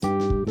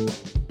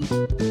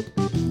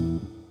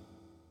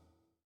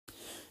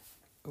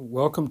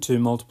Welcome to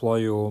Multiply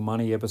Your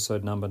Money,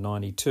 episode number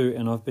 92,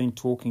 and I've been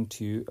talking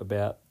to you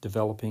about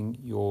developing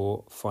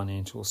your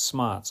financial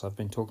smarts. I've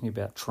been talking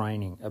about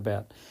training,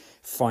 about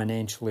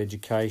financial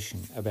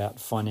education, about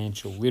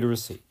financial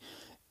literacy,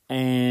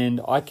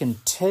 and I can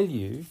tell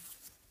you,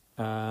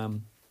 a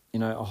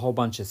whole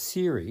bunch of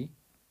theory,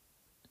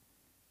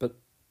 but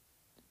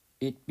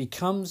it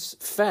becomes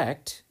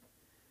fact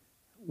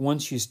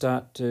once you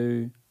start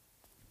to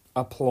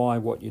apply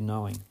what you're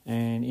knowing.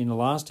 And in the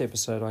last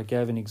episode, I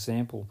gave an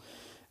example,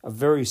 a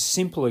very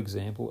simple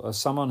example of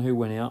someone who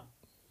went out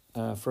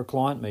for a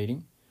client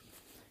meeting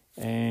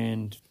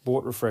and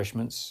bought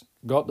refreshments,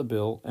 got the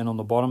bill, and on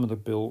the bottom of the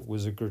bill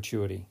was a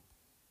gratuity,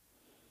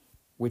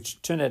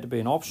 which turned out to be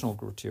an optional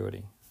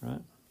gratuity, right?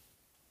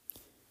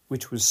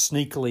 Which was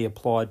sneakily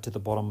applied to the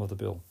bottom of the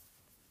bill.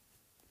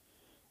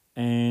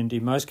 And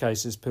in most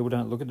cases, people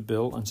don't look at the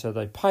bill, and so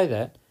they pay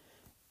that.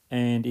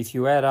 And if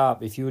you add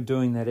up, if you were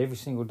doing that every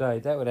single day,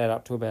 that would add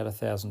up to about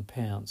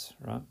 £1,000,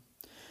 right?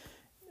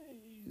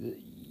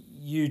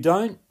 You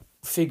don't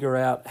figure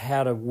out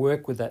how to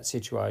work with that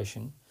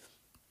situation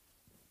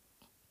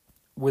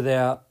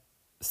without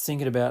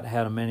thinking about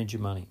how to manage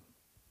your money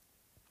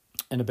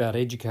and about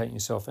educating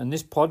yourself. And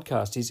this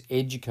podcast is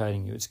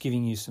educating you. It's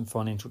giving you some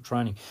financial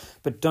training.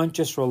 But don't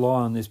just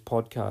rely on this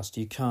podcast.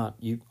 You can't.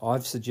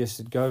 I've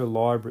suggested go to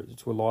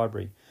a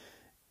library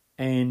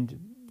and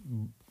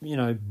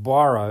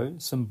borrow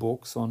some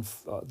books on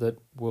that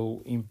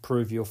will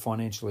improve your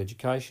financial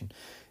education.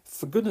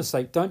 For goodness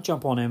sake, don't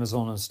jump on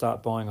Amazon and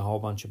start buying a whole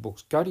bunch of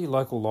books. Go to your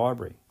local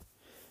library.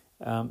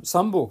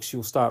 Some books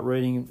you'll start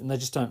reading and they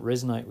just don't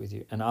resonate with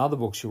you. And other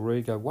books you'll read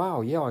and go,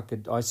 wow, yeah,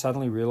 I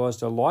suddenly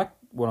realised I like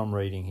what I'm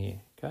reading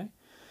here. Okay.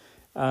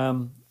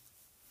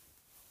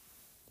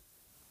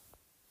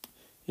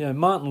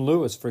 Martin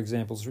Lewis, for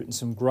example, has written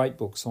some great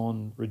books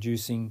on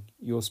reducing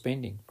your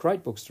spending.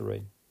 Great books to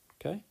read.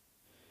 Okay.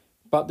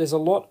 But there's a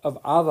lot of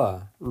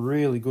other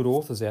really good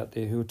authors out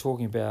there who are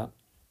talking about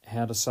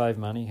how to save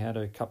money, how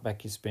to cut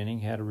back your spending,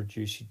 how to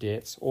reduce your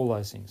debts, all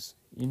those things.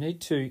 You need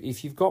to,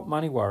 if you've got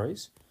money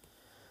worries,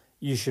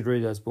 you should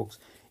read those books.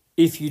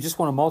 If you just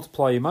want to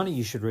multiply your money,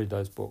 you should read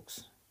those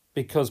books.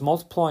 Because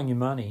multiplying your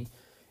money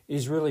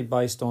is really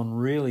based on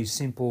really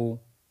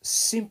simple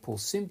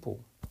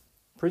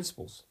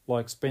principles,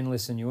 like spend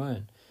less than you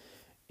earn,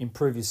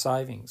 improve your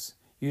savings,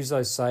 use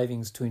those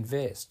savings to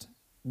invest,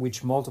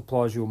 which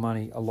multiplies your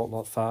money a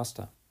lot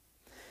faster.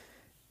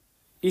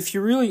 If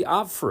you're really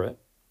up for it,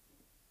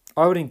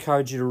 I would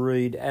encourage you to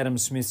read Adam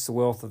Smith's The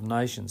Wealth of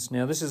Nations.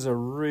 Now, this is a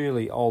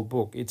really old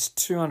book. It's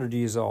 200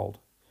 years old.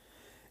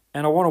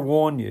 And I want to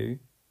warn you,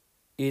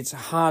 it's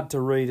hard to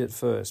read at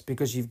first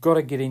because you've got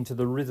to get into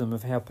the rhythm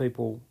of how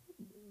people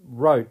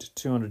wrote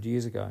 200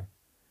 years ago.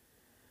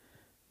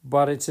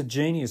 But it's a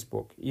genius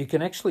book. You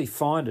can actually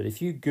find it.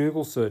 If you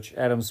Google search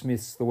Adam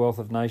Smith's The Wealth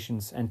of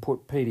Nations and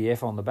put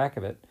PDF on the back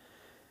of it,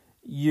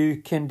 you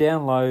can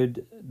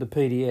download the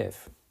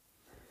PDF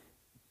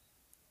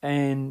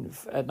and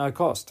at no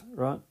cost,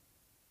 right?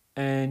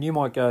 And you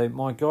might go,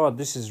 my God,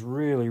 this is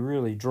really,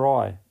 really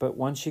dry. But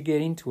once you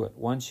get into it,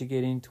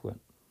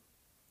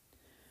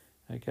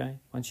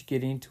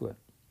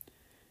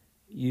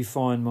 you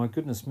find, my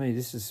goodness me,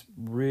 this is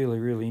really,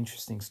 really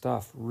interesting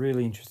stuff.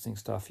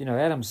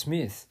 Adam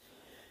Smith,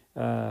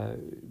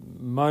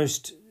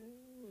 most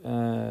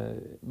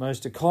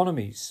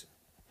economies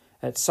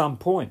at some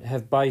point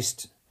have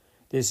based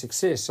their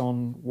success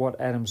on what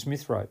Adam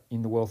Smith wrote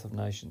in The Wealth of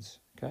Nations,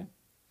 okay?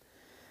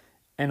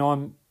 And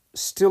I'm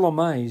still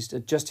amazed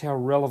at just how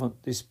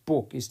relevant this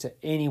book is to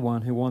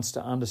anyone who wants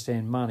to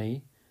understand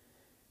money,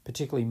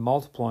 particularly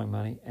multiplying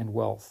money and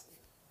wealth,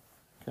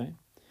 okay?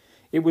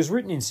 It was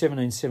written in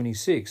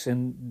 1776,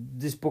 and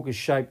this book has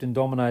shaped and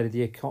dominated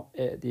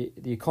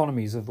the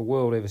economies of the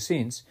world ever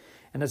since,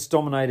 and it's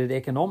dominated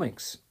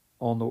economics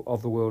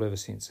of the world ever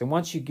since. And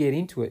once you get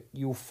into it,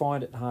 you'll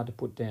find it hard to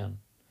put down.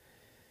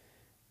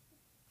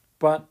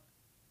 But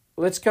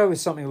let's go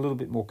with something a little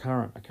bit more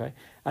current, okay?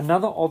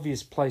 Another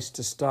obvious place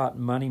to start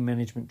money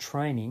management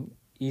training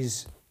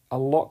is a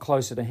lot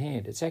closer to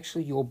hand. It's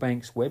actually your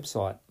bank's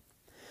website.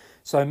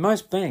 So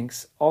most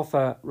banks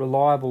offer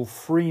reliable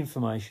free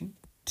information,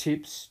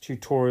 tips,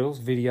 tutorials,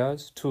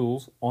 videos,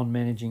 tools on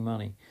managing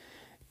money.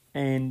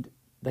 And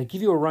they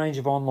give you a range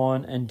of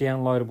online and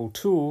downloadable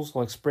tools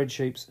like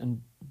spreadsheets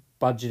and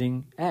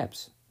budgeting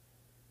apps.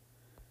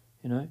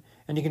 And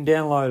you can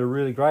download a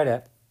really great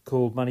app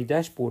called Money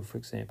Dashboard, for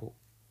example.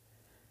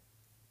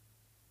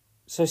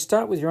 So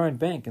start with your own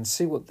bank and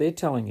see what they're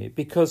telling you.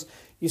 Because,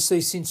 you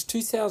see, since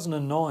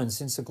 2009,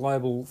 since the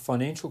global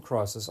financial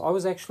crisis, I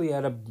was actually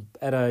at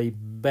a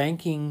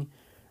banking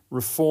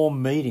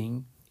reform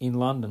meeting in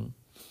London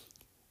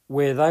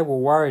where they were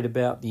worried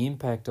about the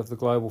impact of the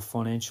global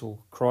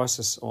financial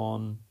crisis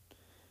on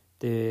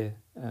their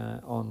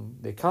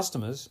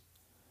customers,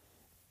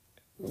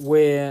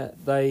 where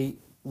they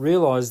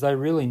realised they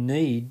really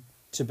need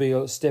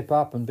to step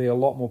up and be a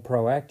lot more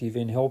proactive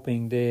in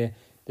helping their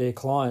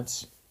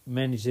clients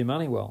manage their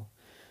money well.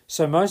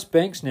 So most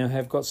banks now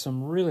have got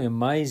some really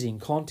amazing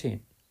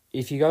content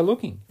if you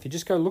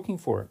just go looking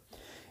for it.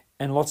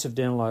 And lots of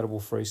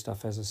downloadable free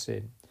stuff, as I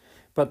said.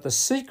 But the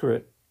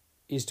secret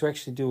is to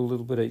actually do a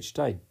little bit each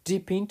day.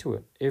 Dip into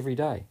it every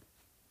day.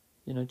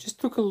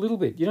 Just look a little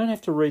bit. You don't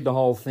have to read the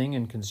whole thing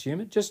and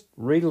consume it. Just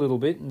read a little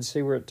bit and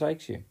see where it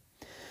takes you.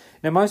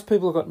 Now, most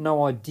people have got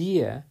no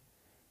idea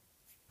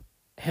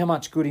how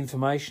much good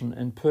information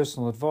and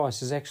personal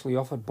advice is actually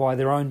offered by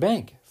their own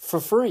bank for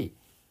free.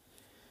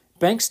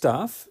 Bank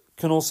staff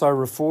can also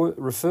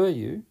refer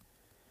you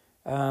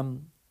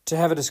to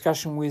have a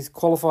discussion with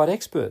qualified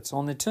experts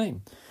on their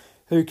team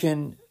who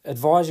can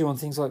advise you on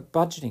things like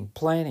budgeting,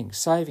 planning,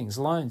 savings,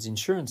 loans,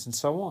 insurance, and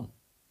so on.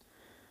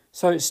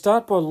 So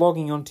start by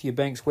logging onto your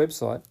bank's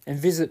website and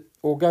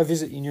go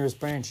visit your nearest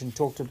branch and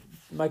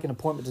make an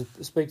appointment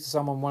to speak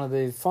to one of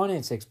their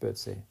finance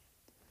experts there.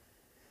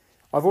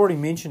 I've already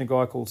mentioned a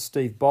guy called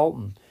Steve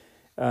Bolton,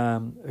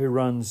 who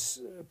runs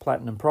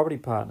Platinum Property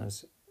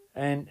Partners,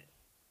 and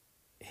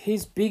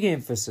his big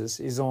emphasis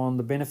is on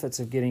the benefits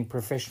of getting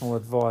professional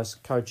advice,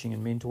 coaching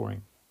and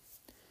mentoring.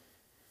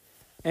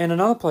 And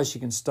another place you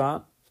can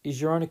start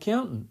is your own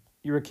accountant.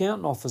 Your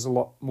accountant offers a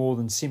lot more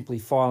than simply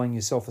filing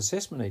your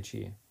self-assessment each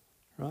year,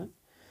 right?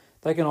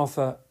 They can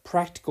offer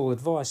practical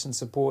advice and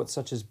support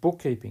such as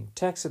bookkeeping,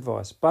 tax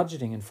advice,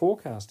 budgeting and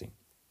forecasting.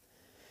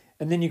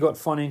 And then you've got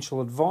financial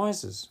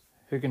advisors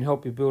who can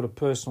help you build a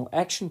personal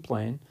action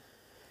plan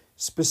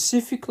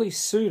specifically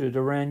suited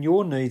around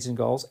your needs and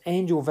goals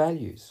and your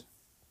values.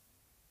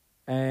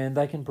 And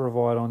they can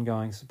provide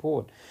ongoing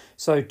support.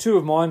 So two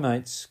of my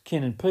mates,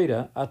 Ken and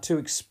Peter, are two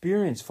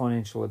experienced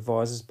financial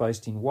advisors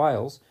based in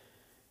Wales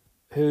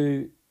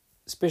who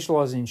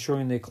specialise in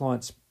ensuring their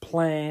clients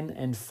plan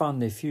and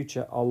fund their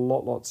future a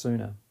lot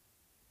sooner.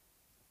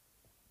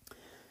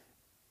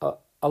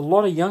 A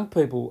lot of young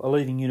people are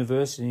leaving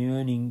university and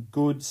earning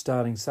good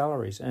starting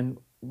salaries, and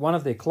one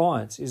of their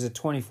clients is a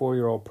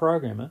 24-year-old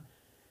programmer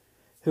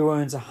who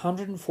earns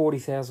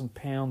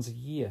 £140,000 a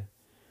year.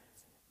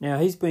 Now,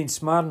 he's been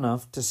smart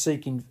enough to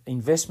seek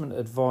investment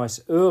advice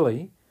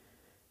early,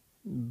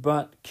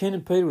 but Ken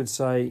and Peter would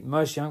say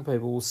most young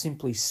people will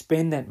simply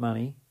spend that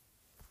money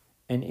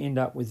and end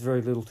up with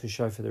very little to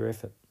show for their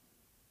effort.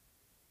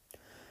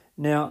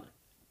 Now,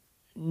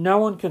 no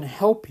one can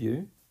help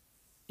you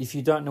if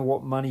you don't know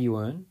what money you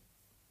earn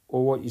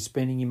or what you're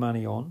spending your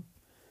money on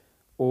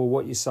or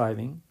what you're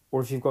saving,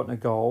 or if you've got no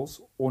goals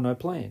or no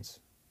plans.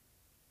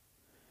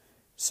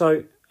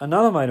 So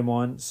another mate of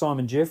mine,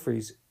 Simon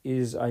Jeffries,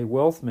 is a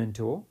wealth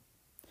mentor,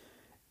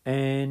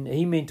 and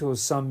he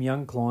mentors some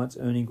young clients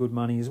earning good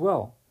money as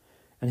well.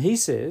 And he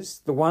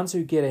says the ones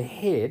who get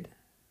ahead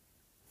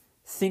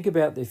think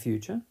about their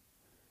future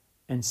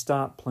and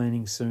start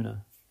planning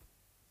sooner.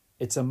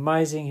 It's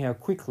amazing how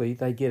quickly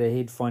they get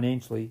ahead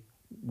financially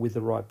with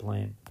the right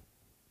plan.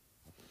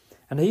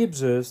 And he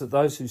observes that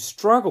those who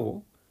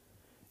struggle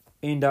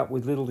end up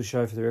with little to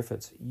show for their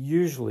efforts.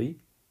 Usually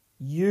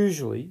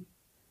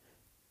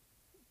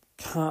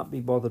can't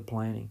be bothered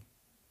planning,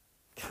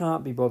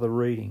 can't be bothered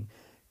reading,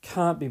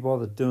 can't be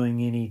bothered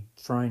doing any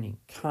training,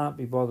 can't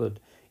be bothered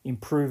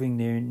improving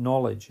their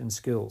knowledge and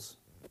skills.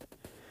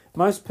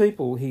 Most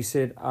people, he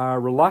said, are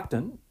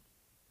reluctant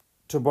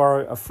to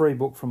borrow a free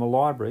book from a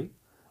library,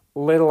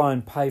 let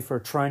alone pay for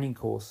a training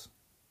course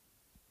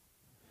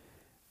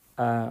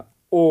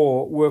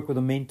or work with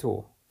a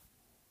mentor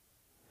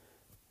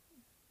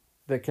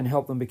that can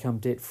help them become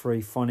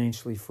debt-free,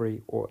 financially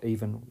free, or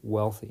even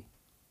wealthy.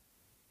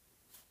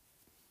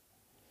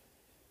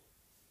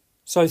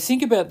 So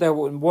think about that,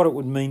 what it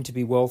would mean to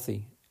be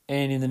wealthy.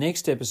 And in the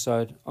next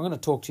episode, I'm going to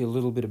talk to you a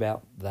little bit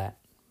about that.